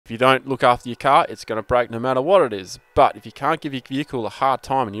If you don't look after your car, it's going to break no matter what it is. But if you can't give your vehicle a hard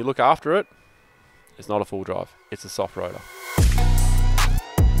time and you look after it, it's not a full drive, it's a soft rotor.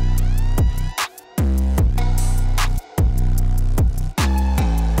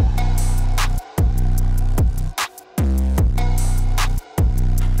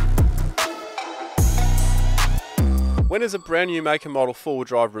 When is a brand new make and model four-wheel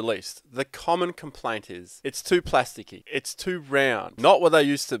drive released? The common complaint is, it's too plasticky, it's too round, not what they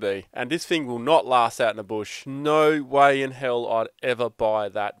used to be, and this thing will not last out in the bush. No way in hell I'd ever buy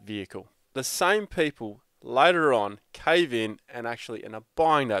that vehicle. The same people later on cave in and actually end up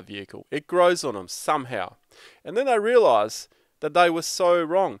buying that vehicle. It grows on them somehow. And then they realise that they were so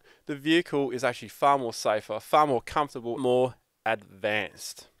wrong. The vehicle is actually far more safer, far more comfortable, more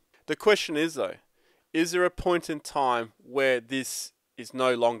advanced. The question is though, is there a point in time where this is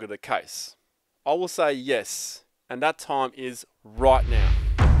no longer the case? I will say yes, and that time is right now.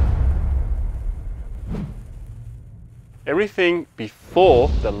 Everything before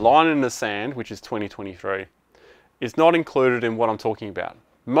the line in the sand, which is 2023, is not included in what I'm talking about.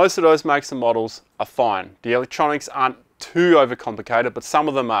 Most of those makes and models are fine. The electronics aren't too overcomplicated, but some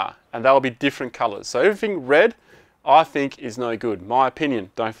of them are, and they'll be different colors. So everything red, I think, is no good. My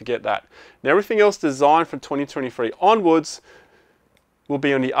opinion, don't forget that. Now everything else designed from 2023 onwards will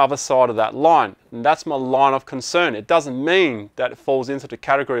be on the other side of that line. And that's my line of concern. It doesn't mean that it falls into the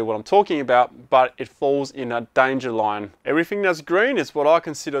category of what I'm talking about, but it falls in a danger line. Everything that's green is what I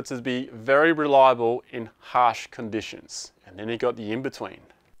consider to be very reliable in harsh conditions. And then you got the in-between.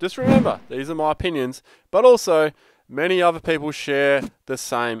 Just remember, these are my opinions, but also many other people share the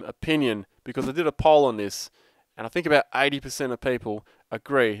same opinion, because I did a poll on this. And I think about 80% of people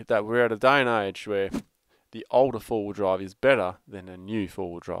agree that we're at a day and age where the older four-wheel drive is better than a new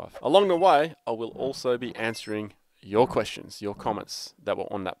four-wheel drive. Along the way, I will also be answering your questions, your comments that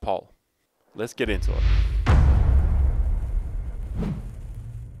were on that poll. Let's get into it.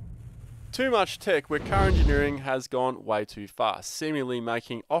 Too much tech where car engineering has gone way too fast, seemingly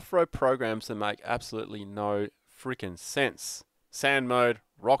making off-road programs that make absolutely no freaking sense. Sand mode,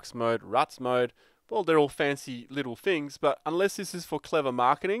 rocks mode, ruts mode. Well, they're all fancy little things, but unless this is for clever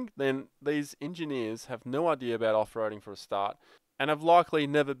marketing, then these engineers have no idea about off-roading for a start, and have likely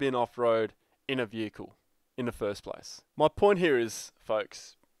never been off-road in a vehicle in the first place. My point here is,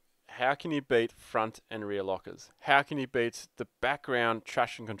 folks, how can you beat front and rear lockers? How can you beat the background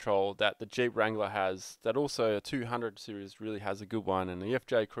traction control that the Jeep Wrangler has, that also a 200 series really has a good one, and the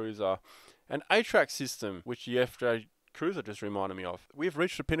FJ Cruiser, an A-Track system, which the FJ Cruiser just reminded me of. We've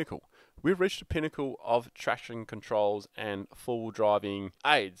reached the pinnacle. We've reached the pinnacle of traction controls and full driving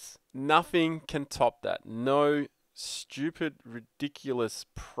aids. Nothing can top that. No stupid, ridiculous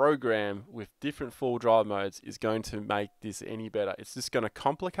program with different full drive modes is going to make this any better. It's just going to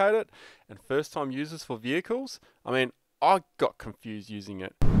complicate it. And first time users for vehicles, I mean, I got confused using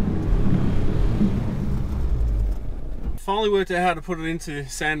it. Finally worked out how to put it into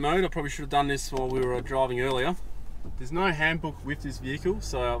sand mode. I probably should have done this while we were driving earlier. There's no handbook with this vehicle,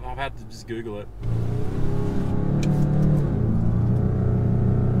 so I've had to just Google it.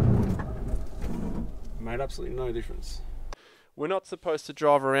 Made absolutely no difference. We're not supposed to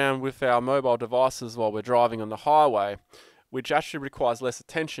drive around with our mobile devices while we're driving on the highway, which actually requires less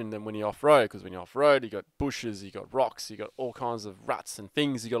attention than when you're off-road, because when you're off-road, you got bushes, you got rocks, you got all kinds of ruts and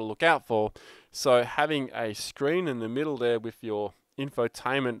things you got to look out for. So having a screen in the middle there with your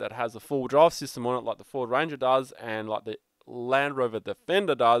infotainment that has a full drive system on it, like the Ford Ranger does and like the Land Rover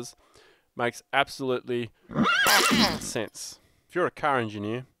Defender does, makes absolutely sense. If you're a car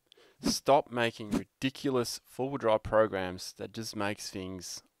engineer, stop making ridiculous four-wheel drive programs that just makes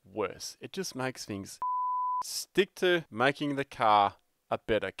things worse. It just makes things. Stick to making the car a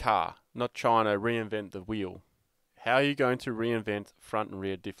better car, not trying to reinvent the wheel. How are you going to reinvent front and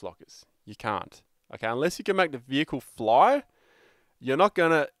rear diff lockers? You can't. Okay, unless you can make the vehicle fly, you're not going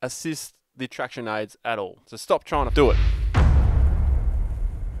to assist the traction aids at all. So stop trying to do it.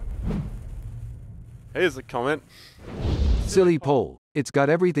 Here's a comment. Silly poll. It's got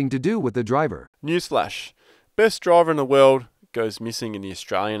everything to do with the driver. Newsflash. Best driver in the world goes missing in the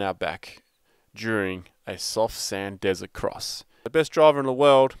Australian outback during a soft sand desert cross. The best driver in the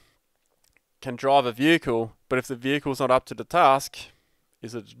world can drive a vehicle, but if the vehicle's not up to the task,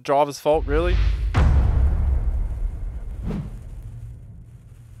 is it the driver's fault, really?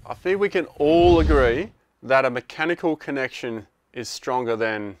 I think we can all agree that a mechanical connection is stronger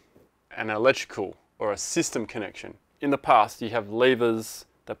than an electrical or a system connection. In the past, you have levers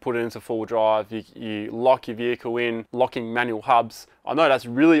that put it into full drive, you lock your vehicle in, locking manual hubs. I know that's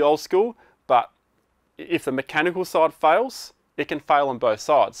really old school, but if the mechanical side fails, it can fail on both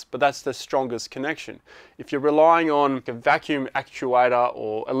sides, but that's the strongest connection. If you're relying on a vacuum actuator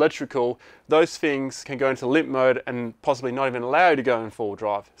or electrical, those things can go into limp mode and possibly not even allow you to go in four-wheel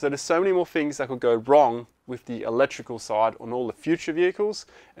drive. So there's so many more things that could go wrong with the electrical side on all the future vehicles,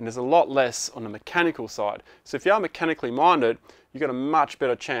 and there's a lot less on the mechanical side. So if you are mechanically minded, you've got a much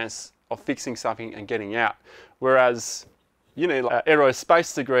better chance of fixing something and getting out. Whereas you need an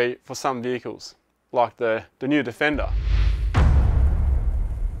aerospace degree for some vehicles, like the new Defender.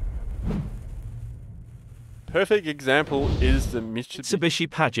 Perfect example is the Mitsubishi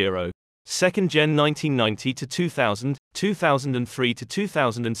Pajero. Second gen 1990 to 2000, 2003 to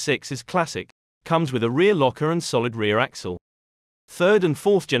 2006 is classic. Comes with a rear locker and solid rear axle. Third and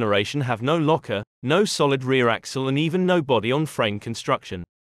fourth generation have no locker, no solid rear axle and even no body-on-frame construction.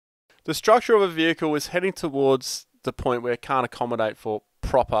 The structure of a vehicle is heading towards the point where it can't accommodate for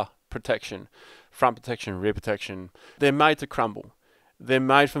proper protection. Front protection, rear protection. They're made to crumble. They're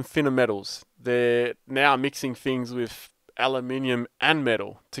made from thinner metals. They're now mixing things with aluminium and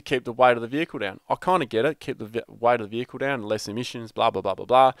metal to keep the weight of the vehicle down. I kind of get it, keep the weight of the vehicle down, less emissions, blah, blah, blah, blah,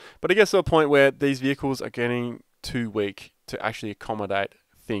 blah. But it gets to a point where these vehicles are getting too weak to actually accommodate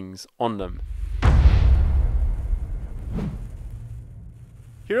things on them.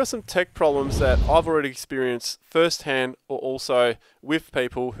 Here are some tech problems that I've already experienced firsthand or also with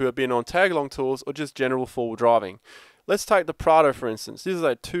people who have been on tag-along tours or just general four-wheel driving. Let's take the Prado for instance. This is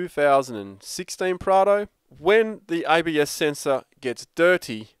a 2016 Prado. When the ABS sensor gets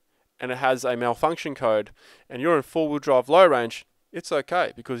dirty and it has a malfunction code and you're in four-wheel drive low range, it's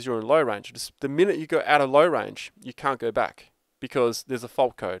okay because you're in low range. Just the minute you go out of low range, you can't go back because there's a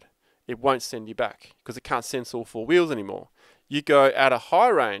fault code. It won't send you back because it can't sense all four wheels anymore. You go out of high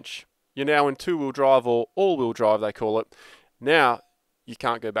range, you're now in two-wheel drive or all-wheel drive they call it. Now you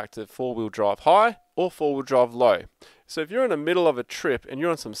can't go back to four-wheel drive high or four-wheel drive low. So if you're in the middle of a trip and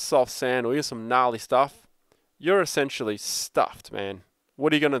you're on some soft sand or you're some gnarly stuff, you're essentially stuffed, man.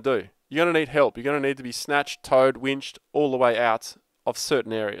 What are you going to do? You're going to need help. You're going to need to be snatched, towed, winched all the way out of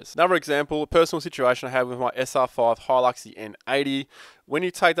certain areas. Another example, a personal situation I had with my SR5 Hilux N80. When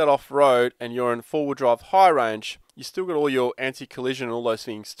you take that off-road and you're in four-wheel drive high range, you still got all your anti-collision and all those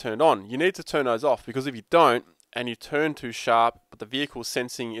things turned on. You need to turn those off because if you don't, and you turn too sharp, but the vehicle's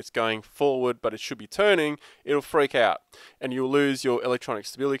sensing it's going forward, but it should be turning, it'll freak out. And you'll lose your electronic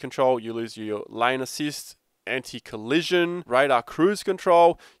stability control, you lose your lane assist, anti-collision, radar cruise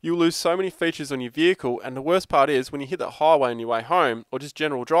control. You lose so many features on your vehicle, and the worst part is when you hit the highway on your way home, or just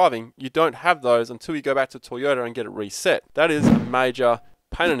general driving, you don't have those until you go back to Toyota and get it reset. That is a major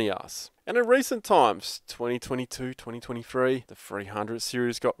pain in the ass. And in recent times, 2022, 2023, the 300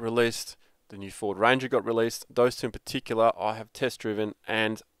 series got released. The new Ford Ranger got released. Those two in particular I have test driven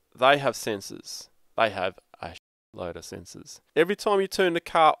and they have sensors. They have a load of sensors. Every time you turn the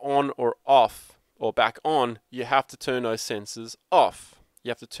car on or off or back on, you have to turn those sensors off. You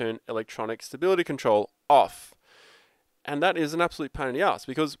have to turn electronic stability control off. And that is an absolute pain in the ass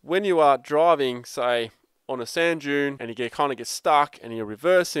because when you are driving, say, on a sand dune and you kind of get stuck and you're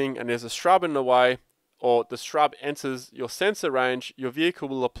reversing and there's a shrub in the way, or the shrub enters your sensor range, your vehicle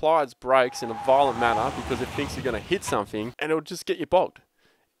will apply its brakes in a violent manner because it thinks you're going to hit something and it'll just get you bogged.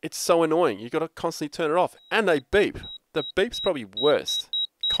 It's so annoying. You've got to constantly turn it off. And they beep. The beep's probably worst.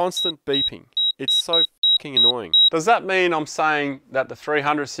 Constant beeping. It's so fucking annoying. Does that mean I'm saying that the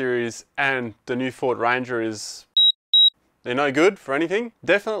 300 series and the new Ford Ranger they're no good for anything?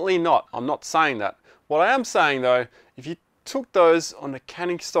 Definitely not. I'm not saying that. What I am saying though, if you took those on the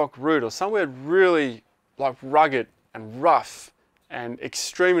canning stock route or somewhere really like rugged and rough and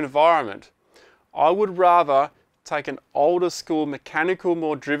extreme environment, I would rather take an older school mechanical,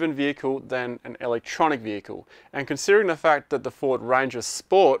 more driven vehicle than an electronic vehicle. And considering the fact that the Ford Ranger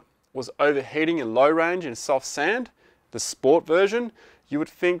Sport was overheating in low range in soft sand, the Sport version, you would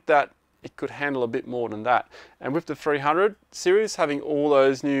think that it could handle a bit more than that. And with the 300 series having all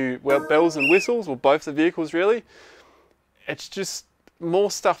those new bells and whistles, or both the vehicles really, it's just more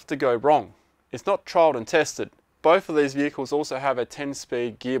stuff to go wrong. It's not trialed and tested. Both of these vehicles also have a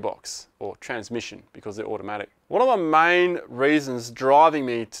 10-speed gearbox or transmission because they're automatic. One of the main reasons driving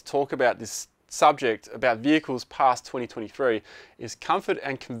me to talk about this subject about vehicles past 2023 is comfort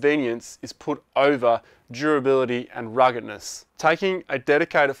and convenience is put over durability and ruggedness. Taking a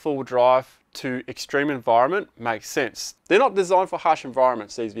dedicated four-wheel drive to extreme environment makes sense. They're not designed for harsh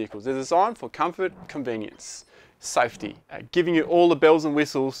environments, these vehicles. They're designed for comfort, convenience, safety, giving you all the bells and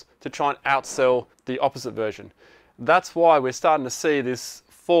whistles to try and outsell the opposite version. That's why we're starting to see this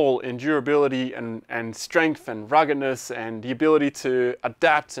fall in durability and strength and ruggedness and the ability to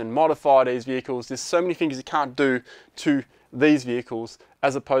adapt and modify these vehicles. There's so many things you can't do to these vehicles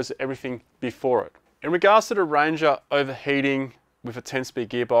as opposed to everything before it. In regards to the Ranger overheating with a 10-speed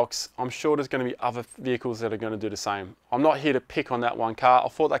gearbox, I'm sure there's going to be other vehicles that are going to do the same. I'm not here to pick on that one car. I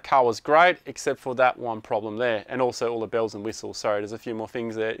thought that car was great, except for that one problem there, and also all the bells and whistles. Sorry, there's a few more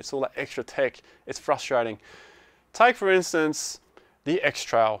things there. It's all that extra tech. It's frustrating. Take, for instance, the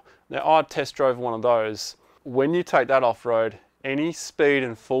X-Trail. Now, I test drove one of those. When you take that off-road, any speed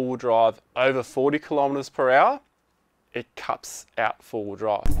in four-wheel drive over 40 kilometers per hour, it cuts out four-wheel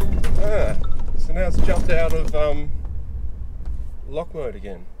drive. Ah, so now it's jumped out of lock mode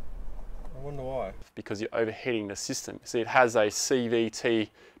again. I wonder why. Because you're overheating the system. See, it has a CVT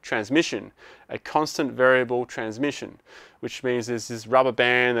transmission, a constant variable transmission, which means there's this rubber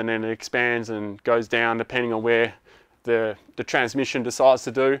band and then it expands and goes down depending on where the transmission decides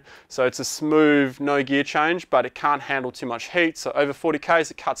to do. So it's a smooth, no gear change, but it can't handle too much heat. So over 40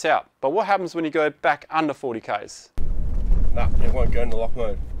 Ks, it cuts out. But what happens when you go back under 40 Ks? Nah, it won't go into lock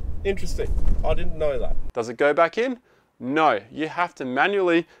mode. Interesting. I didn't know that. Does it go back in? No, you have to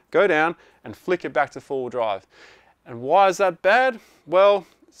manually go down and flick it back to four-wheel drive. And why is that bad? Well,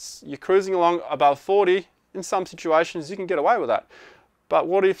 you're cruising along above 40. In some situations, you can get away with that. But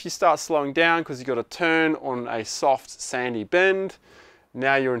what if you start slowing down because you've got a turn on a soft, sandy bend?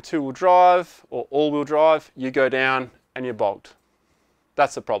 Now you're in two-wheel drive or all-wheel drive, you go down and you're bogged.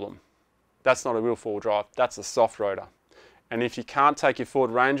 That's the problem. That's not a real four-wheel drive, that's a soft roader. And if you can't take your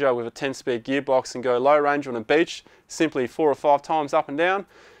Ford Ranger with a 10-speed gearbox and go low range on a beach, simply 4 or 5 times up and down,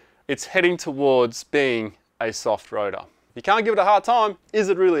 it's heading towards being a soft roader. You can't give it a hard time. Is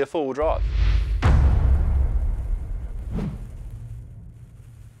it really a four-wheel drive?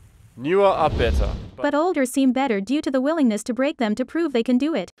 Newer are better. But older seem better due to the willingness to break them to prove they can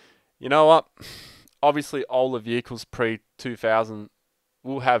do it. You know what? Obviously, older vehicles pre-2000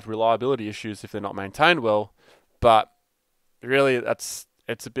 will have reliability issues if they're not maintained well, but really, it's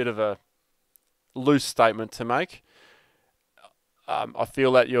a bit of a loose statement to make. I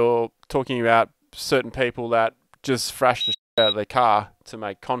feel that you're talking about certain people that just thrash the shit out of their car to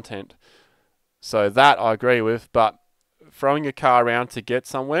make content. So that I agree with, but throwing a car around to get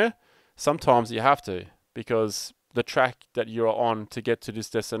somewhere, sometimes you have to, because the track that you're on to get to this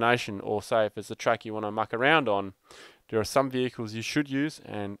destination, or say if it's a track you want to muck around on, there are some vehicles you should use,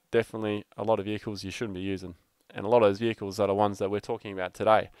 and definitely a lot of vehicles you shouldn't be using. And a lot of those vehicles are the ones that we're talking about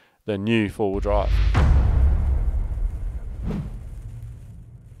today, the new four-wheel drive.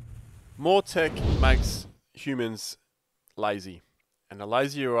 More tech makes humans lazy. And the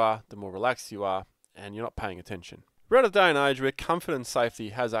lazier you are, the more relaxed you are, and you're not paying attention. We're at a day and age where comfort and safety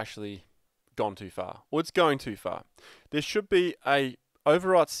has actually gone too far, or it's going too far. There should be a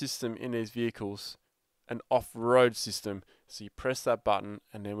override system in these vehicles, an off-road system. So you press that button,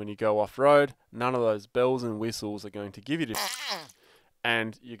 and then when you go off-road, none of those bells and whistles are going to give you this,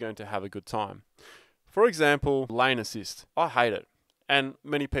 and you're going to have a good time. For example, lane assist. I hate it, and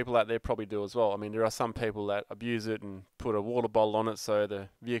many people out there probably do as well. I mean, there are some people that abuse it and put a water bottle on it so the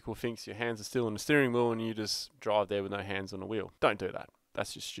vehicle thinks your hands are still on the steering wheel and you just drive there with no hands on the wheel. Don't do that.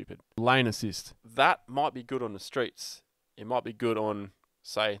 That's just stupid. Lane assist. That might be good on the streets. It might be good on,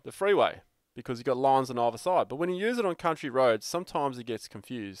 say, the freeway, because you've got lines on either side. But when you use it on country roads, sometimes it gets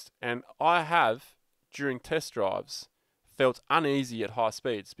confused. And I have, during test drives, felt uneasy at high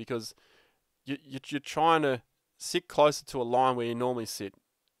speeds because you're trying to sit closer to a line where you normally sit,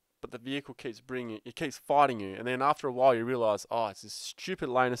 but the vehicle keeps it keeps fighting you. And then after a while you realise, oh, it's this stupid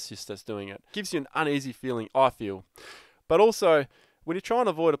lane assist that's doing it. It gives you an uneasy feeling, I feel. But also, when you're trying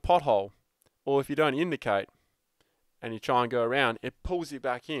to avoid a pothole, or if you don't indicate and you try and go around, it pulls you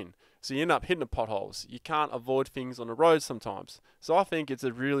back in. So you end up hitting the potholes. You can't avoid things on the road sometimes. So I think it's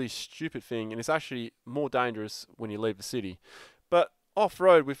a really stupid thing, and it's actually more dangerous when you leave the city. But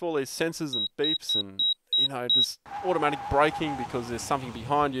off-road, with all these sensors and beeps and, you know, just automatic braking because there's something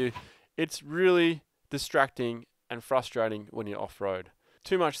behind you, it's really distracting and frustrating when you're off-road.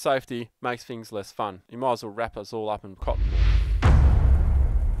 Too much safety makes things less fun. You might as well wrap us all up in cotton wool.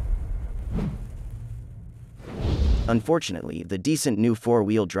 Unfortunately, the decent new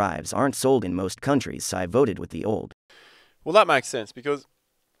four-wheel drives aren't sold in most countries, so I voted with the old. Well, that makes sense because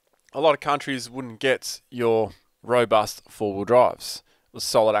a lot of countries wouldn't get your robust four-wheel drives. A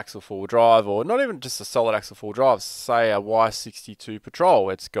solid axle four-wheel drive, or not even just a solid axle four-wheel drive, say a Y62 Patrol.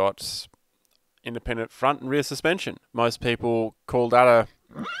 It's got independent front and rear suspension. Most people called that a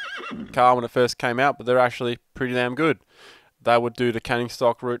car when it first came out, but they're actually pretty damn good. They would do the canning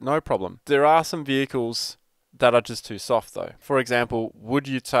stock route no problem. There are some vehicles that are just too soft though. For example, would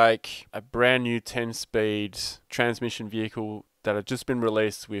you take a brand new 10-speed transmission vehicle that had just been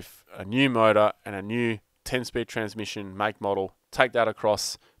released with a new motor and a new 10-speed transmission, make, model, take that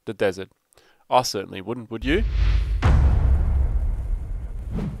across the desert? I certainly wouldn't, would you?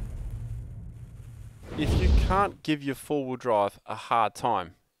 If you can't give your four-wheel drive a hard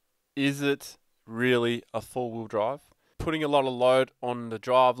time, is it really a four-wheel drive? Putting a lot of load on the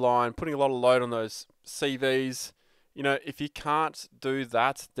drive line, putting a lot of load on those CVs, you know, if you can't do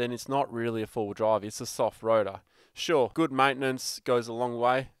that, then it's not really a four-wheel drive, it's a soft roader. Sure, good maintenance goes a long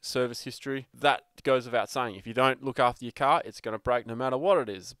way, service history, that goes without saying. If you don't look after your car, it's going to break no matter what it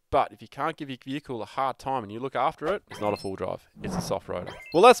is. But if you can't give your vehicle a hard time and you look after it, it's not a full drive, it's a soft roader.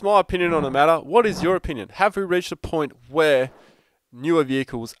 Well, that's my opinion on the matter. What is your opinion? Have we reached a point where newer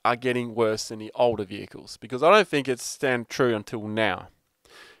vehicles are getting worse than the older vehicles? Because I don't think it's stand true until now.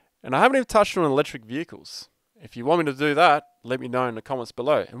 And I haven't even touched on electric vehicles. If you want me to do that, let me know in the comments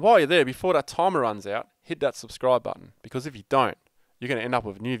below. And while you're there, before that timer runs out, hit that subscribe button. Because if you don't, you're going to end up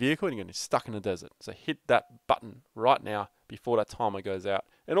with a new vehicle and you're going to be stuck in the desert. So hit that button right now before that timer goes out.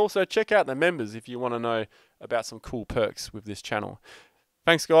 And also check out the members if you want to know about some cool perks with this channel.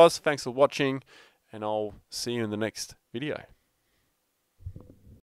 Thanks guys, thanks for watching, and I'll see you in the next video.